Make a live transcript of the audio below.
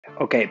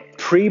Okay,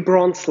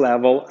 pre-bronze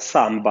level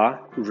samba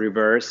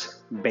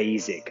reverse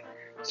basic.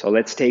 So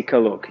let's take a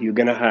look. You're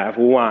gonna have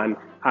 1,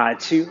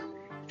 R2,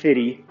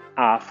 3,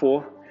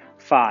 R4,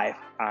 5,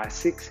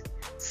 R6,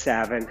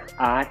 7,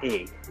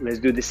 R8. Let's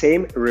do the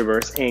same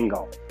reverse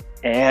angle.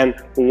 And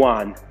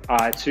 1,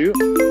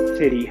 R2,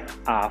 3,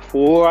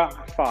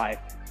 R4, 5,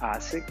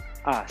 R6,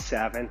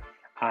 R7,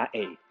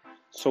 R8.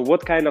 So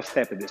what kind of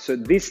step is this? So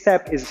this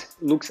step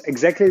looks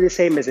exactly the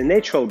same as a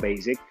natural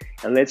basic.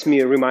 And let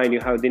me remind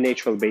you how the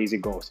natural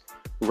basic goes.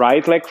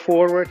 Right leg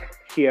forward,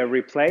 here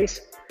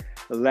replace,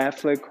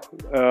 left leg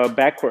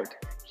backward,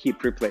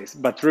 hip replace.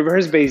 But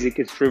reverse basic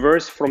is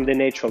reverse from the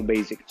natural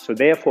basic. So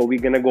therefore we're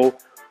gonna go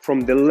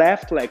from the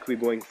left leg, we're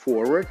going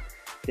forward.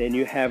 Then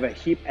you have a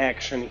hip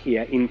action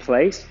here in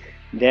place.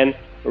 Then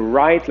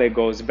right leg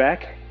goes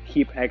back,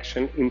 hip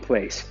action in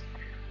place.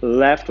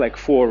 Left leg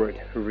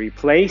forward,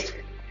 replace.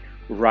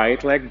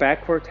 Right leg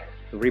backward,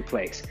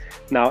 replace.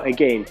 Now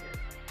again,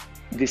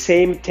 the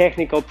same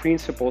technical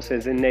principles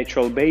as in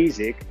natural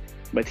basic,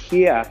 but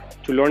here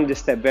to learn this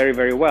step very,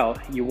 very well,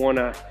 you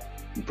wanna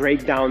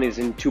break down is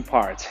in two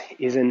parts.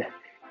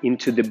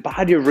 Into the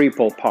body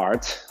ripple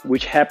parts,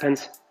 which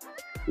happens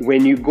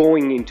when you're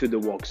going into the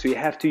walk. So you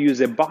have to use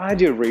a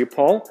body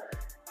ripple,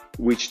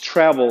 which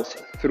travels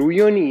through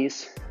your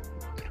knees,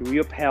 through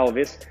your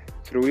pelvis,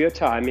 through your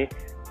tummy,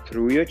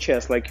 through your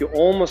chest, like you're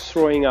almost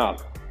throwing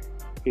up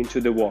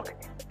into the walk,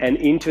 and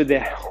into the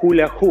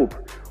hula hoop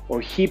or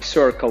hip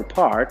circle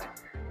part,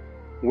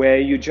 where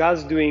you're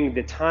just doing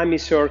the tummy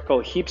circle,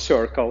 hip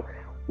circle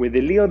with a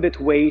little bit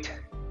weight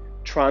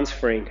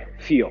transferring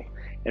feel.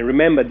 And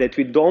remember that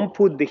we don't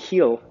put the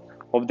heel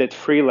of that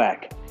free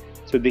leg,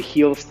 so the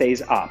heel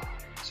stays up.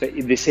 So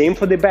the same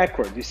for the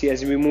backward. You see,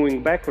 as we're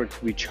moving backward,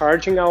 we're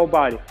charging our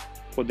body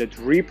for that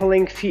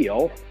rippling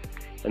feel,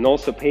 and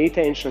also pay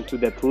attention to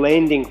that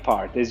landing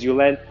part. As you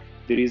land,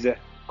 there is a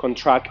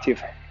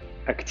contractive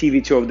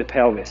activity of the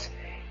pelvis,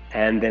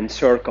 and then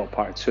circle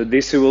part. So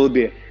this will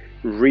be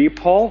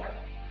ripple,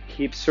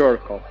 hip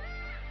circle,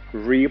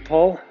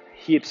 ripple,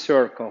 hip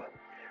circle,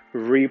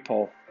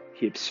 ripple,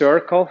 hip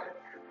circle,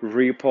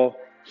 ripple,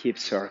 hip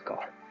circle.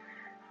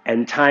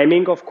 And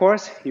timing, of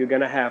course, you're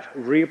gonna have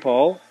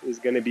ripple is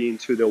gonna be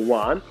into the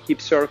 1,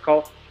 hip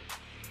circle,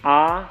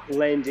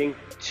 landing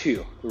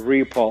 2,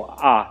 ripple,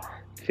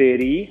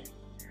 3,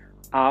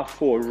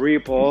 4,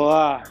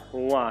 ripple,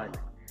 1,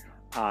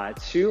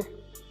 2,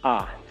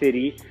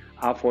 3,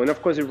 4. And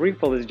of course, the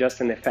ripple is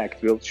just an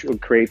effect. Will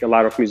create a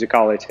lot of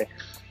musicality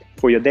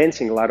for your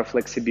dancing, a lot of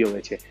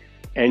flexibility.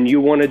 And you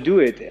want to do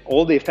it,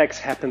 all the effects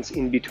happens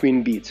in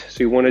between beats. So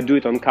you want to do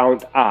it on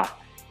count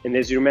And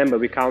as you remember,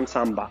 we count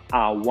samba.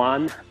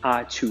 1,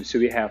 2. So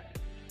we have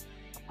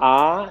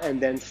and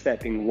then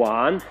stepping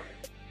 1,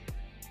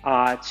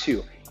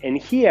 2. And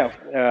here,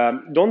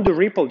 don't do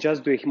ripple,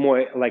 just do it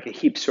more like a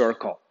hip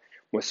circle,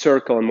 with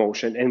circle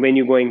motion. And when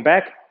you're going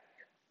back,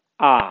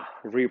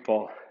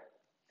 ripple,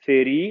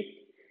 3,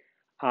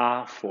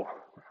 4,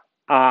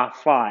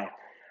 5,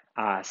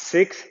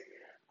 6,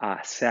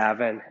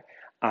 7,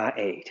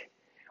 8.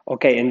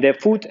 Okay, and the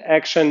foot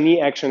action, knee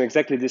action,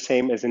 exactly the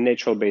same as the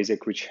natural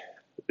basic, which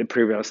the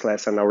previous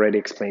lesson already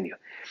explained you.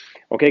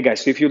 Okay,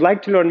 guys, so if you'd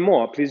like to learn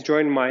more, please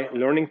join my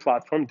learning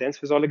platform,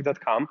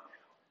 dancewitholeg.com.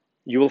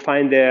 You will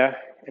find there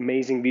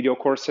amazing video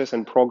courses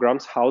and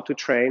programs, how to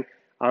train,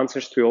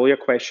 answers to all your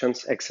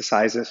questions,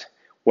 exercises,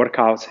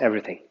 workouts,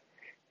 everything.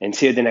 And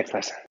see you in the next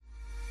lesson.